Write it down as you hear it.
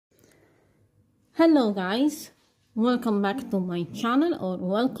Hello guys, welcome back to my channel, or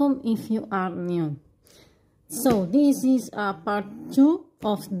welcome if you are new. So this is part 2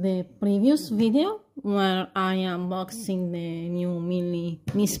 of the previous video where I am unboxing the new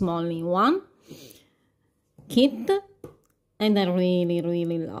Miss Molly 1 kit, and I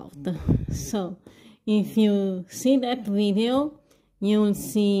really loved. So if you see that video, you'll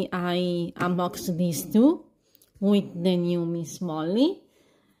see I unboxed these two with the new Miss Molly.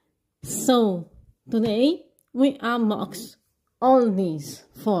 So today we unbox all these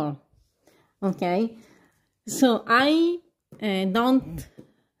four. Okay, so I don't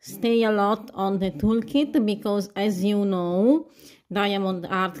stay a lot on the toolkit because, as you know, Diamond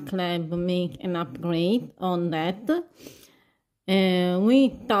Art Club make an upgrade on that. We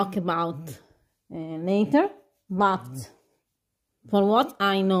talk about later, but for what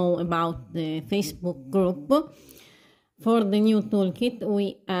I know about the Facebook group, for the new toolkit,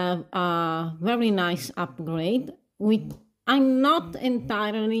 we have a very nice upgrade. I'm not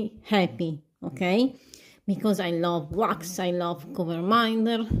entirely happy, okay? Because I love wax, I love cover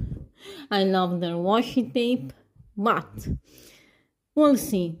minder, I love their washi tape, but we'll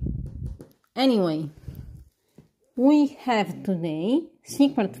see. Anyway, we have today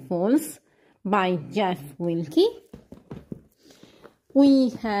Secret Falls by Jeff Wilkie. We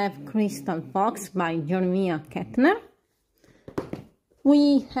have Crystal Fox by Jeremiah Kettner.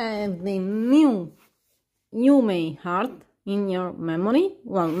 We have the new Yumei Heart in Your Memory.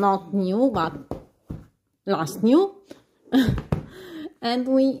 Well, not new, but last new. And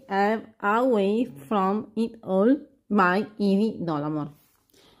we have Away From It All by Evie Dolamore.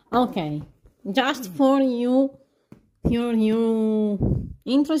 Okay, just for you, if you're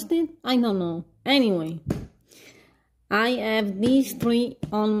interested, I don't know. Anyway, I have these three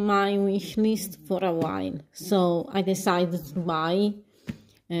on my wish list for a while, so I decided to buy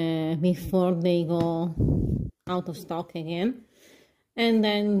before they go out of stock again. And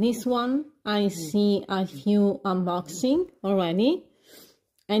then this one, I see a few unboxing already,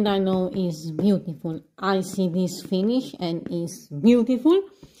 and I know is beautiful. I see this finish and is beautiful,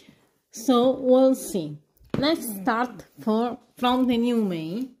 so we'll see. Let's start from the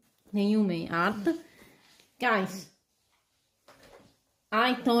Yumei art. Guys,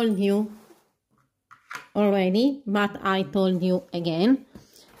 I told you already, but I told you again.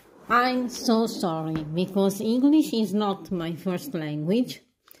 I'm so sorry because English is not my first language.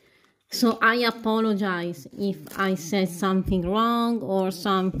 So I apologize if I said something wrong or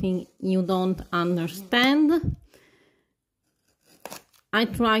something you don't understand. I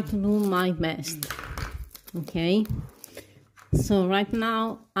try to do my best. Okay? So right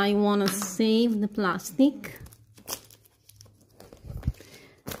now I want to save the plastic.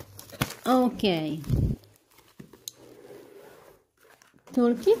 Okay,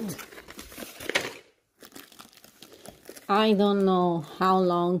 toolkit. I don't know how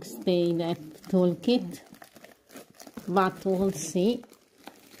long stay that toolkit, but we'll see.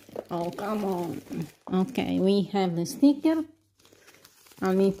 Oh, come on. Okay, we have the sticker.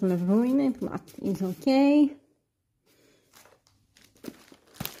 A little ruined, but it's okay.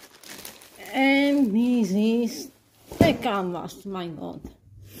 And this is the canvas, my God.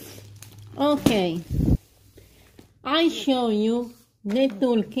 Okay, I show you the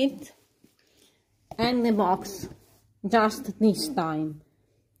toolkit and the box just this time.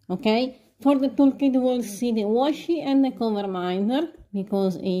 Okay, for the toolkit we'll see the washi and the cover minder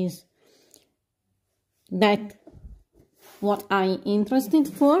because is that what I'm interested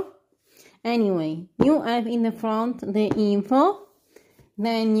for. Anyway, you have in the front the info,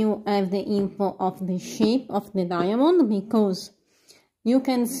 then you have the info of the shape of the diamond, because you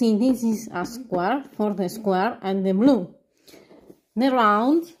can see this is a square for the square and the blue. The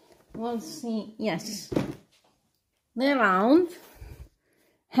round, we'll see, yes. The round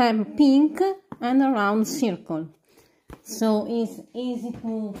have pink and a round circle. So it's easy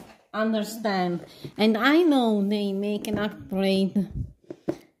to understand. And I know they make an upgrade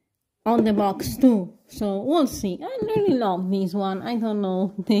on the box too. So we'll see. I really love this one. I don't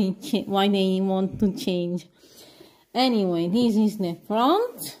know why they want to change. Anyway, this is the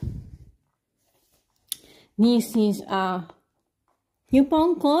front. This is a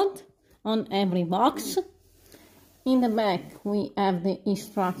coupon code on every box. In the back we have the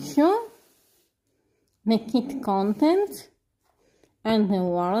instruction, the kit content, and the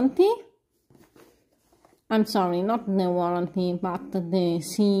warranty. I'm sorry, not the warranty, but the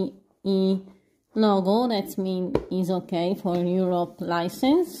CE logo. That means is okay for Europe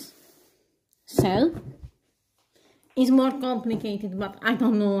license. Sell. It's more complicated, but I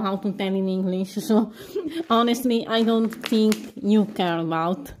don't know how to tell in English, so honestly I don't think you care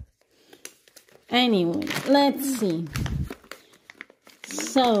about. Anyway, let's see.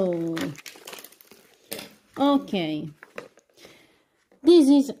 So, okay. This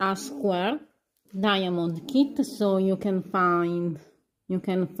is a square diamond kit, so you can find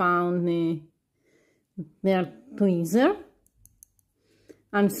their tweezer.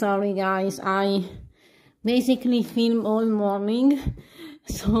 I'm sorry guys, I basically film all morning,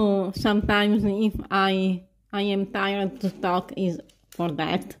 so sometimes if I am tired to talk is for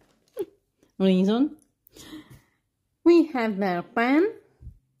that reason. We have their pen,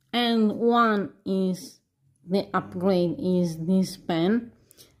 and one is the upgrade is this pen.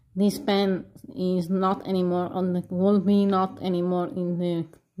 This pen is not anymore will be not anymore in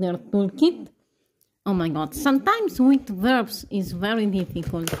their toolkit. Oh my god, sometimes with verbs is very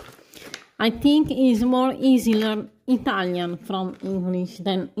difficult. I think it's more easy learn Italian from English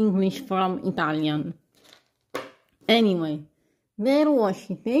than English from Italian. Anyway, their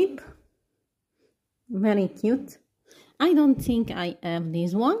washi tape, very cute. I don't think I have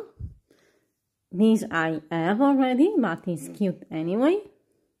this one. This I have already, but it's cute anyway.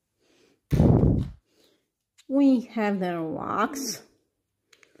 We have their wax.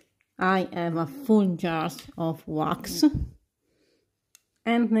 I have a full jar of wax.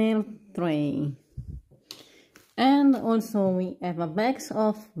 And their tray. And also we have a bags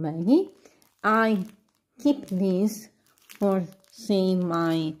of baggy. I keep these for saying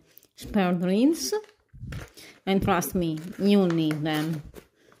my spare drills. And trust me, you need them.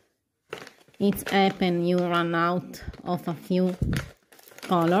 It's happen you run out of a few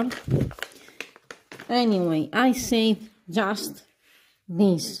colors. Anyway, I saved just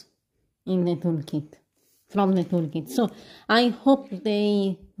this in the toolkit, from the toolkit. So I hope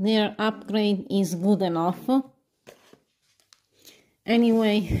their upgrade is good enough.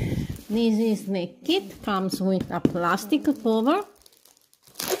 Anyway, this is the kit, comes with a plastic cover.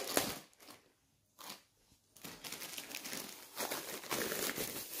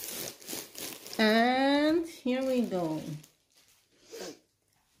 And here we go.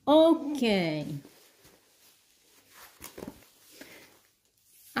 Okay.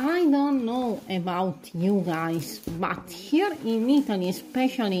 I don't know about you guys, but here in Italy,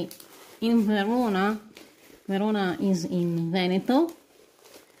 especially in Verona is in Veneto,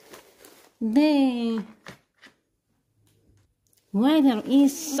 the weather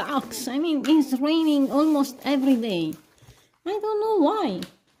sucks. I mean, it's raining almost every day. I don't know why.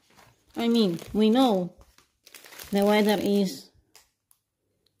 I mean, we know the weather is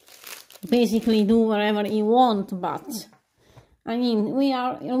basically do whatever you want, but I mean, we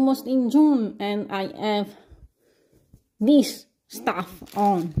are almost in June and I have this stuff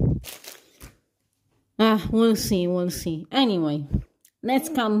on. We'll see. Anyway, let's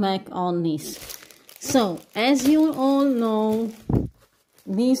come back on this. So, as you all know,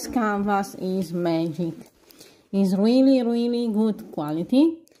 this canvas is magic. It's really, really good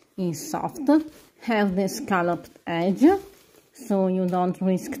quality. It's soft, have the scalloped edge, so you don't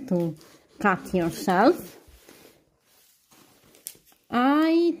risk to cut yourself.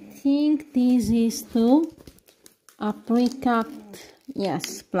 I think this is too a pre-cut,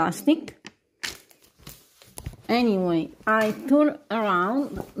 yes, plastic. Anyway, I turn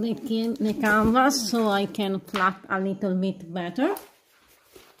around the canvas so I can flat a little bit better.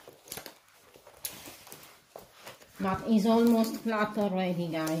 But it's almost flat already,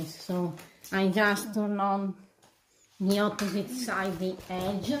 guys, so I just turn on the opposite side, the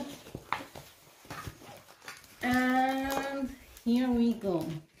edge. And here we go.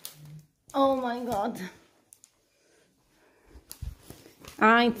 Oh my god.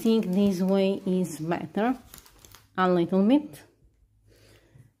 I think this way is better. A little bit.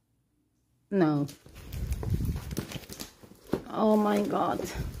 No. Oh my god.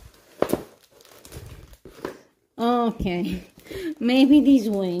 Okay. Maybe this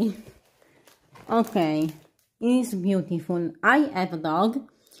way. Okay. It's beautiful. I have a dog.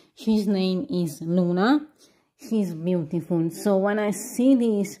 His name is Luna. She's beautiful. So when I see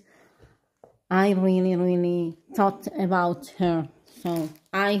this, I really thought about her. So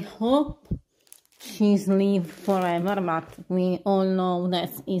I hope she's live forever, but we all know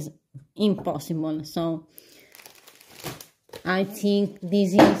that is impossible. So I think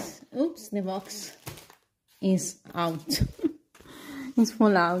this is, oops, the box is out. It's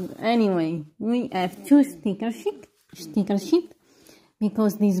full out. Anyway, we have two sticker sheet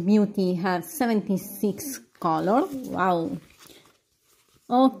because this beauty has 76 color. Wow.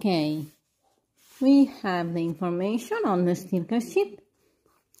 Okay, we have the information on the sticker sheet.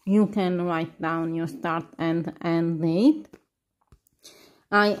 You can write down your start and end date.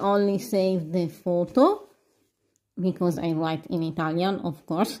 I only save the photo because I write in Italian, of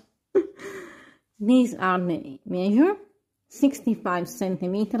course. These are the measure, 65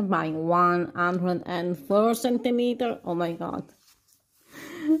 centimeter by 104 centimeter. Oh my god.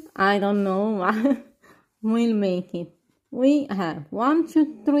 I don't know what will make it. We have 1,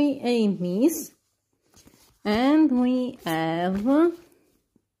 2, 3 ABs, and we have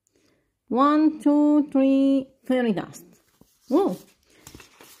 1, 2, 3 fairy dust. Whoa!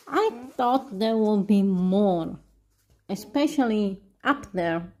 I thought there would be more, especially up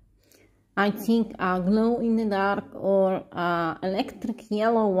there. I think a glow in the dark or electric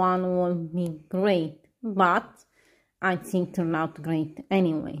yellow one will be great, but I think turned out great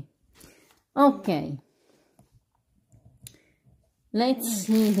anyway. Okay, let's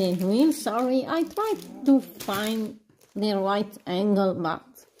see the wheel. Sorry, I tried to find the right angle, but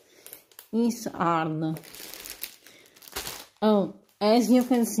it's hard. Oh, as you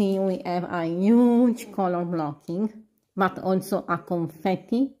can see, we have a huge color blocking, but also a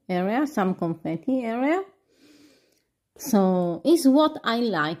confetti area, some confetti area. So it's what I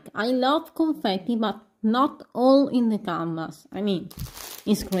like. I love confetti, but not all in the canvas. I mean,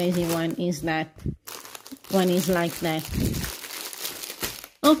 it's crazy when it's like that.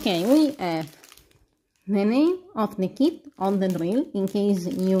 Okay, we have the name of the kit on the drill in case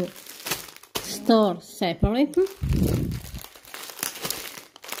you store separately.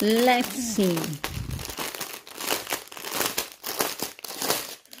 Let's see.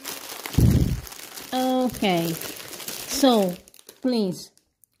 Okay, so please,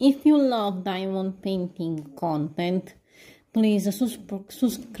 if you love diamond painting content, please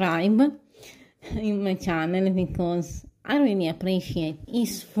subscribe in my channel, because I really appreciate it.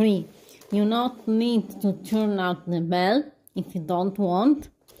 It's free. You not need to turn out the bell if you don't want.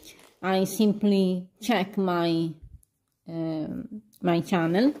 I simply check my my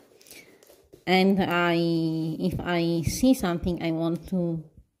channel, and if I see something I want to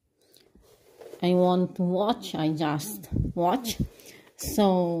watch, I just watch.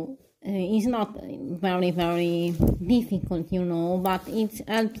 So it's not very difficult, you know, but it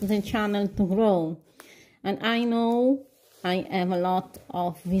helps the channel to grow. And I know I have a lot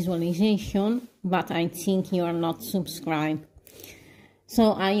of visualization, but I think you are not subscribed.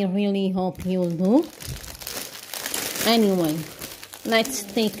 So I really hope you'll do. Anyway, let's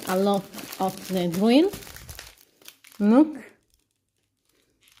take a look at the drill. Look.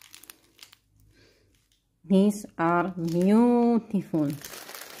 These are beautiful.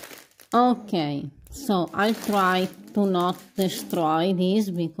 Okay, so I'll try to not destroy this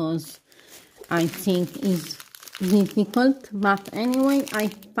because I think it's difficult. But anyway, I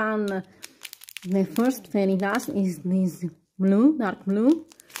found the first fairy dust is this blue, dark blue.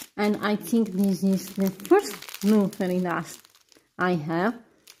 And I think this is the first blue fairy dust I have,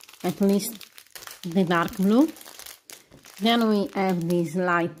 at least the dark blue. Then we have this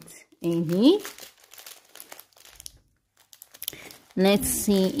light AB. Let's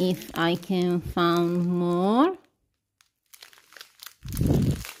see if I can find more.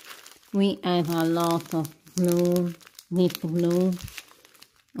 We have a lot of blue, deep blue,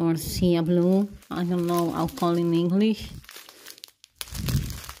 or sea blue. I don't know how to call it in English.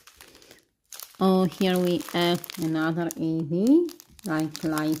 Oh, here we have another AB, like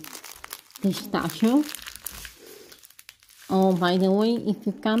light pistachio. Oh, by the way, if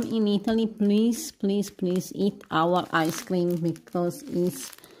you come in Italy, please eat our ice cream because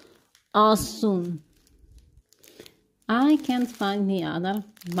it's awesome. I can't find the other,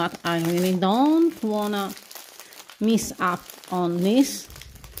 but I really don't wanna miss up on this.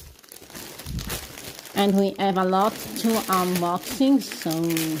 And we have a lot to unboxing, so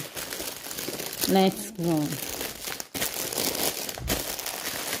let's go.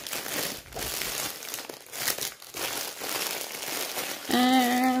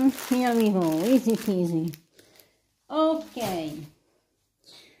 And here we go, easy peasy. Okay.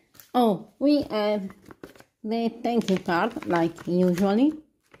 Oh, we have the thank you card, like usually.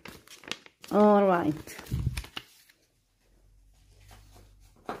 Alright.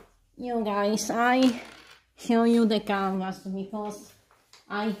 You guys, I show you the canvas because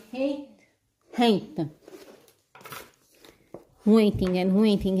I hate waiting and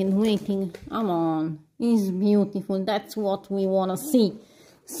waiting. Come on, it's beautiful. That's what we want to see.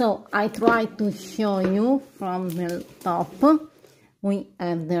 So I try to show you from the top. We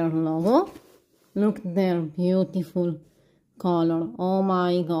have their logo. Look, their beautiful color. Oh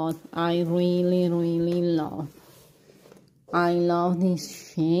my god, I really love. I love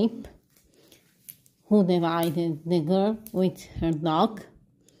this shape. Who divided the girl with her dog?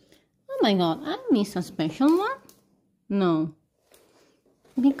 Oh my god, I miss a special one? No.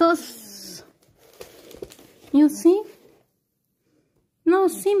 Because, you see? no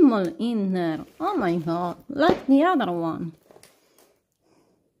symbol in there. Oh my god, like the other one.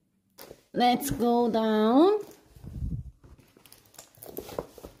 Let's go down.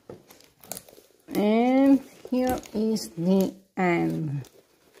 And here is the end.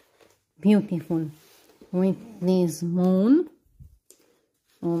 Beautiful. With this moon.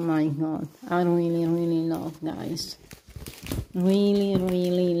 Oh my god. I really, really love, guys. Really,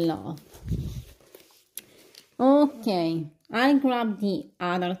 really love. Okay. I grabbed the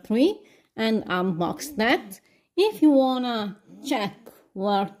other three and unboxed that. If you wanna check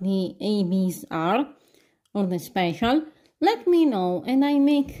where the ABs are or the special, let me know and I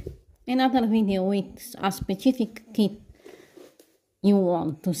make another video with a specific kit you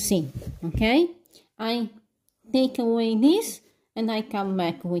want to see. Okay, I take away this and I come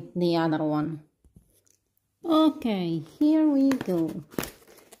back with the other one. Okay, here we go.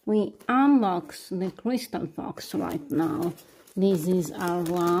 We unbox the Crystal Fox right now. This is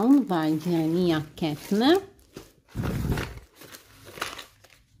Around by Jeremiah Kettner.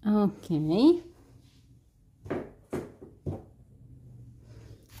 Okay.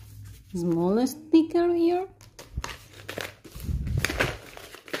 Smallest sticker here.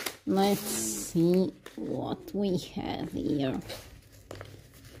 Let's see what we have here.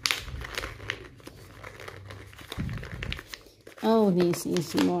 Oh, this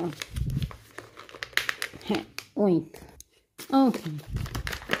is more. Wait. Okay.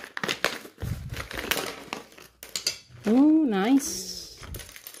 Oh, nice.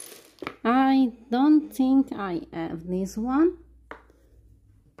 I don't think I have this one.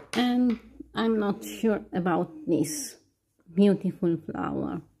 And I'm not sure about this beautiful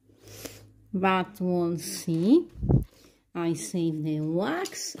flower. But we'll see. I saved the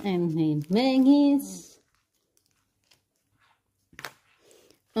wax and the baggies.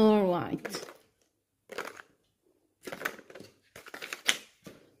 Alright.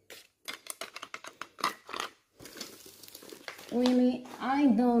 Really, I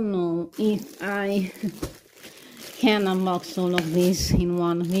don't know if I can unbox all of this in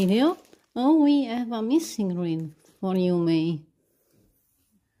one video. Oh, we have a missing ring for Yumei.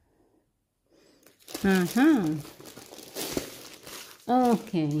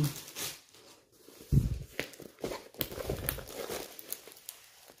 Okay.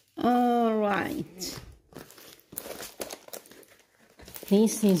 Alright.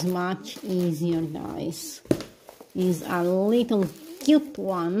 This is much easier, guys. Is a little cute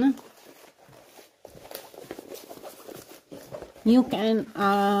one. You can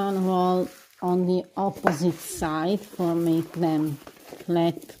unroll on the opposite side for make them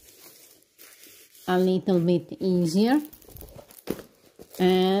flat a little bit easier.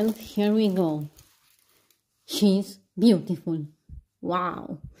 And here we go. She's beautiful.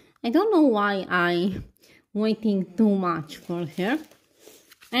 Wow. I don't know why I'm waiting too much for her.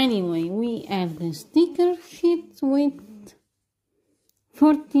 Anyway, we have the sticker sheet with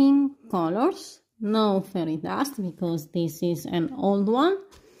 14 colors. No fairy dust because this is an old one.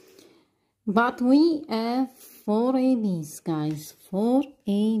 But we have 4 ABs, guys. 4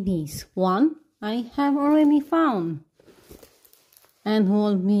 ABs. One I have already found. And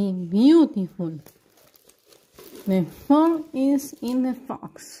will be beautiful. The 4 is in the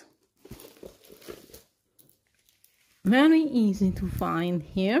fox. Very easy to find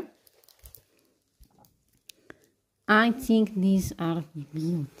here. I think these are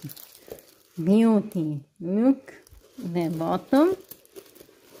beauty. Look, the bottom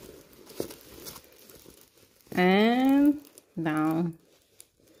and down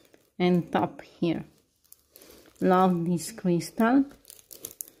and top here. Love this crystal.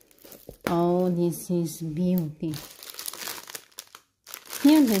 Oh, this is beauty.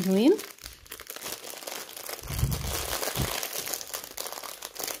 Here the green.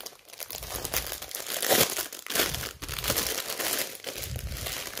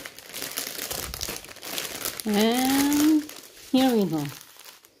 And here we go.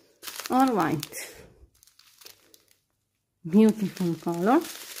 All right. Beautiful color.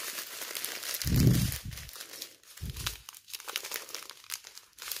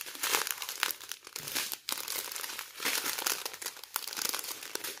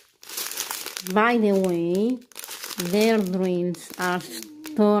 By the way, their drills are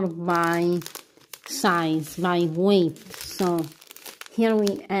stored by size, by weight. So here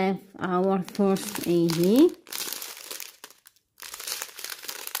we have our first AB.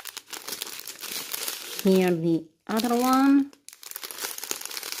 Here the other one.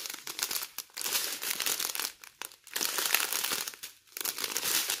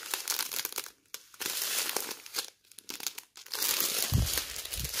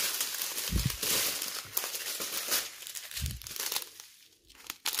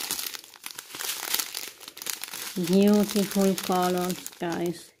 Beautiful colors,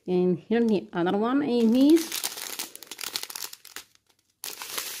 guys. And here the other one is.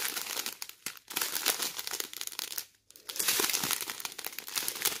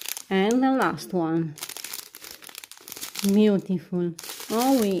 And the last one. Beautiful.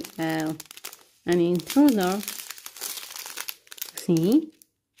 Oh, we have an intruder. See?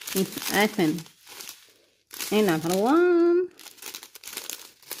 It's happened. Another one.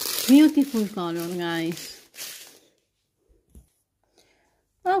 Beautiful color, guys.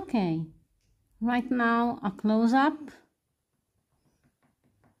 Okay. Right now, a close-up.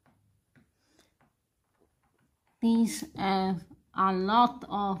 These have a lot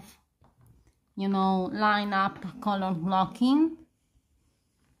of, you know, line up color blocking.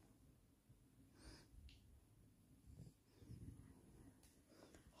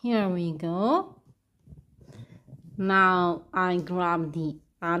 Here we go. Now I grab the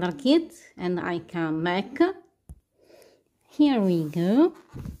other kit and I come back. Here we go.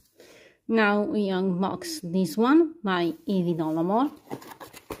 Now we unbox this one by Evie Dollamore.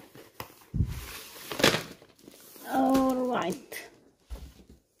 Alright.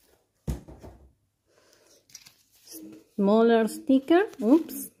 Smaller sticker.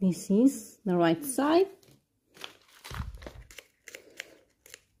 Oops, this is the right side.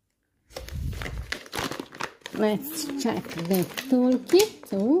 Let's check the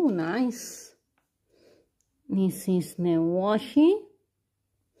toolkit. Oh, nice. This is the washi.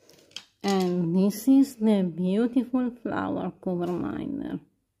 And this is the beautiful flower cover minder.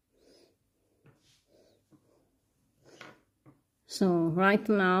 So right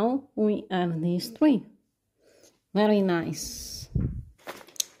now we have these three. Very nice.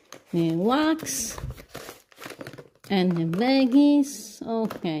 The wax and the baggies.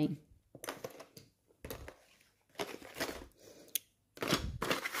 Okay.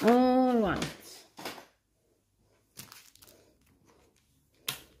 All right.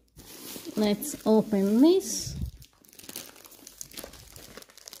 Let's open this.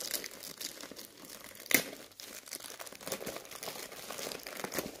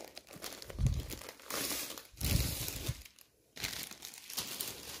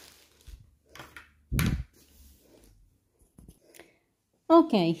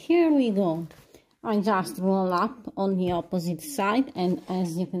 Okay, here we go. I just roll up on the opposite side, and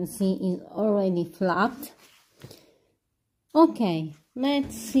as you can see, it's already flat. Okay,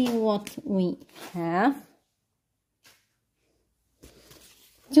 let's see what we have.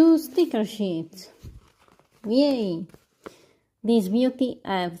 2 sticker sheets. Yay! This beauty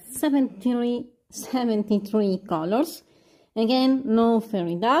have 73 colors. Again, no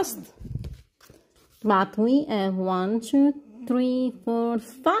fairy dust. But we have 1, 2, 3, 4,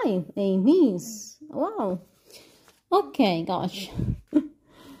 5 ABs. Wow. Okay, gosh.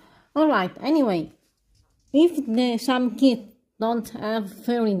 Alright, anyway. If some kids don't have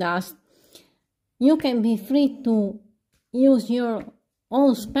fairy dust, you can be free to use your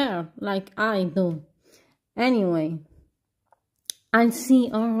own spare like I do. Anyway, I see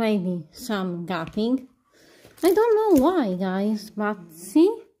already some gapping. I don't know why, guys, but see?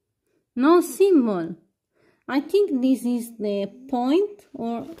 No symbol. I think this is the point,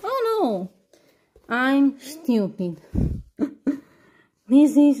 or oh no, I'm stupid.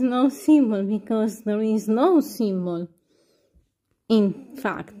 This is no symbol because there is no symbol, in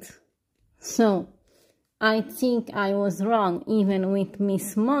fact. So, I think I was wrong even with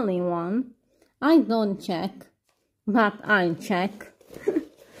Miss Molly one. I don't check, but I'll check.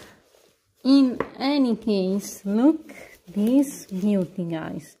 In any case, look this beauty,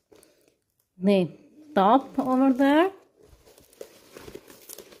 guys. The top over there.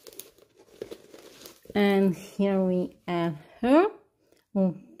 And here we have her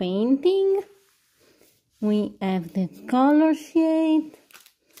painting. We have the color shade.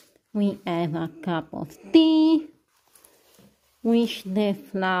 We have a cup of tea. Wish the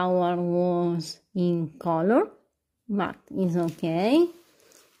flower was in color, but it's okay.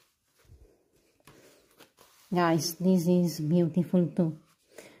 Guys, this is beautiful too.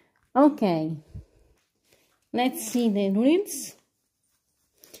 Okay, let's see the grills.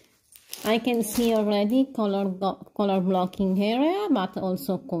 I can see already color blocking area, but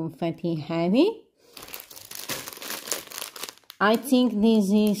also confetti heavy. I think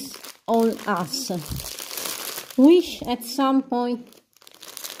this is all us. Wish at some point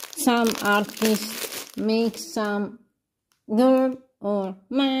some artist makes some girl or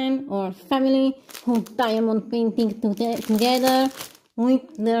man or family who diamond painting together with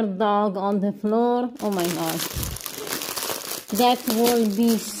their dog on the floor. Oh my god. That will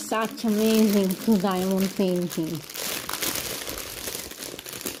be such amazing to diamond painting.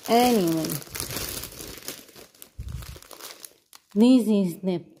 Anyway, This is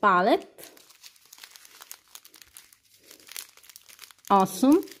the palette.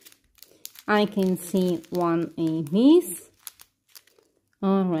 Awesome. I can see one ABs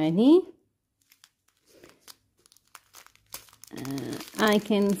already. I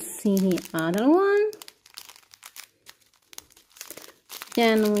can see the other one.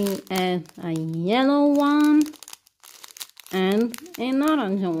 Then we add a yellow one and an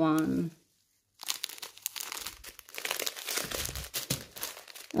orange one.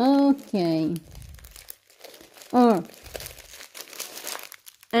 Okay.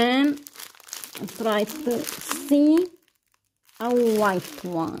 And try to see a white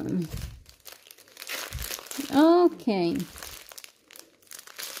one. Okay.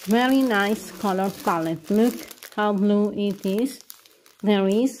 Very nice color palette. Look how blue it is. There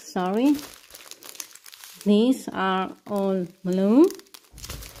is, sorry. These are all blue.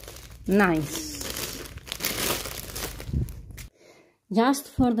 Nice. Just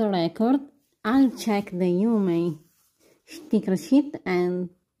for the record, I'll check the Yumei sticker sheet, and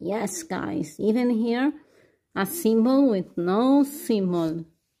yes guys, even here a symbol with no symbol.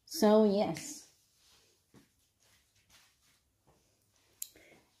 So yes.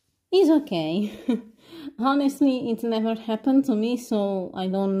 It's okay. Honestly, it never happened to me, so I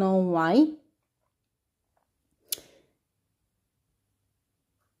don't know why.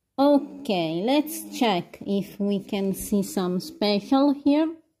 Okay, let's check if we can see some special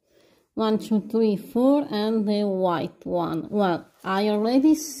here. 1, 2, 3, 4, and the white one. Well, I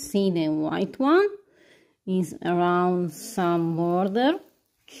already see the white one. Is around some border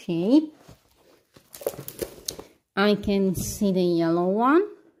shape. I can see the yellow one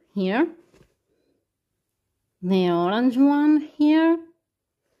here. The orange one here.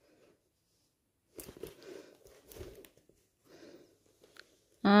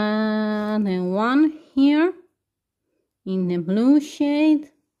 The one here in the blue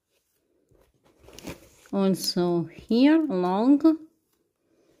shade. Also here, long.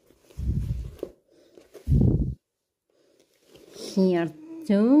 Here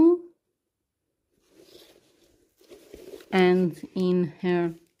too. And in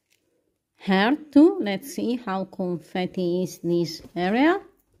her hair too. Let's see how confetti is this area.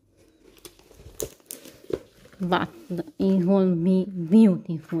 But it will be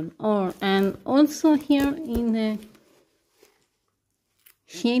beautiful. And also here in the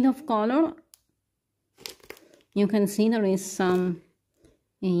shade of color, you can see there is some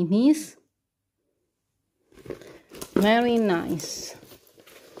ABs. Very nice.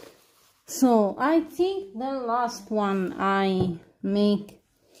 So I think the last one I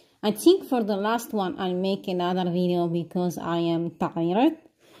think for the last one I'll make another video because I am tired.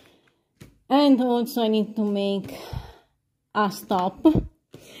 And also I need to make a stop.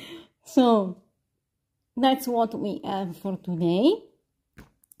 So that's what we have for today.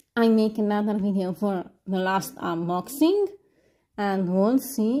 I make another video for the last unboxing and we'll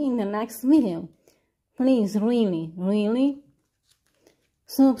see in the next video. Please really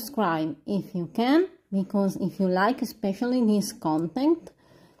subscribe if you can, because if you like especially this content,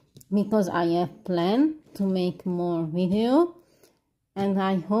 because I have planned to make more video and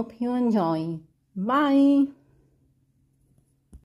I hope you enjoy. Bye!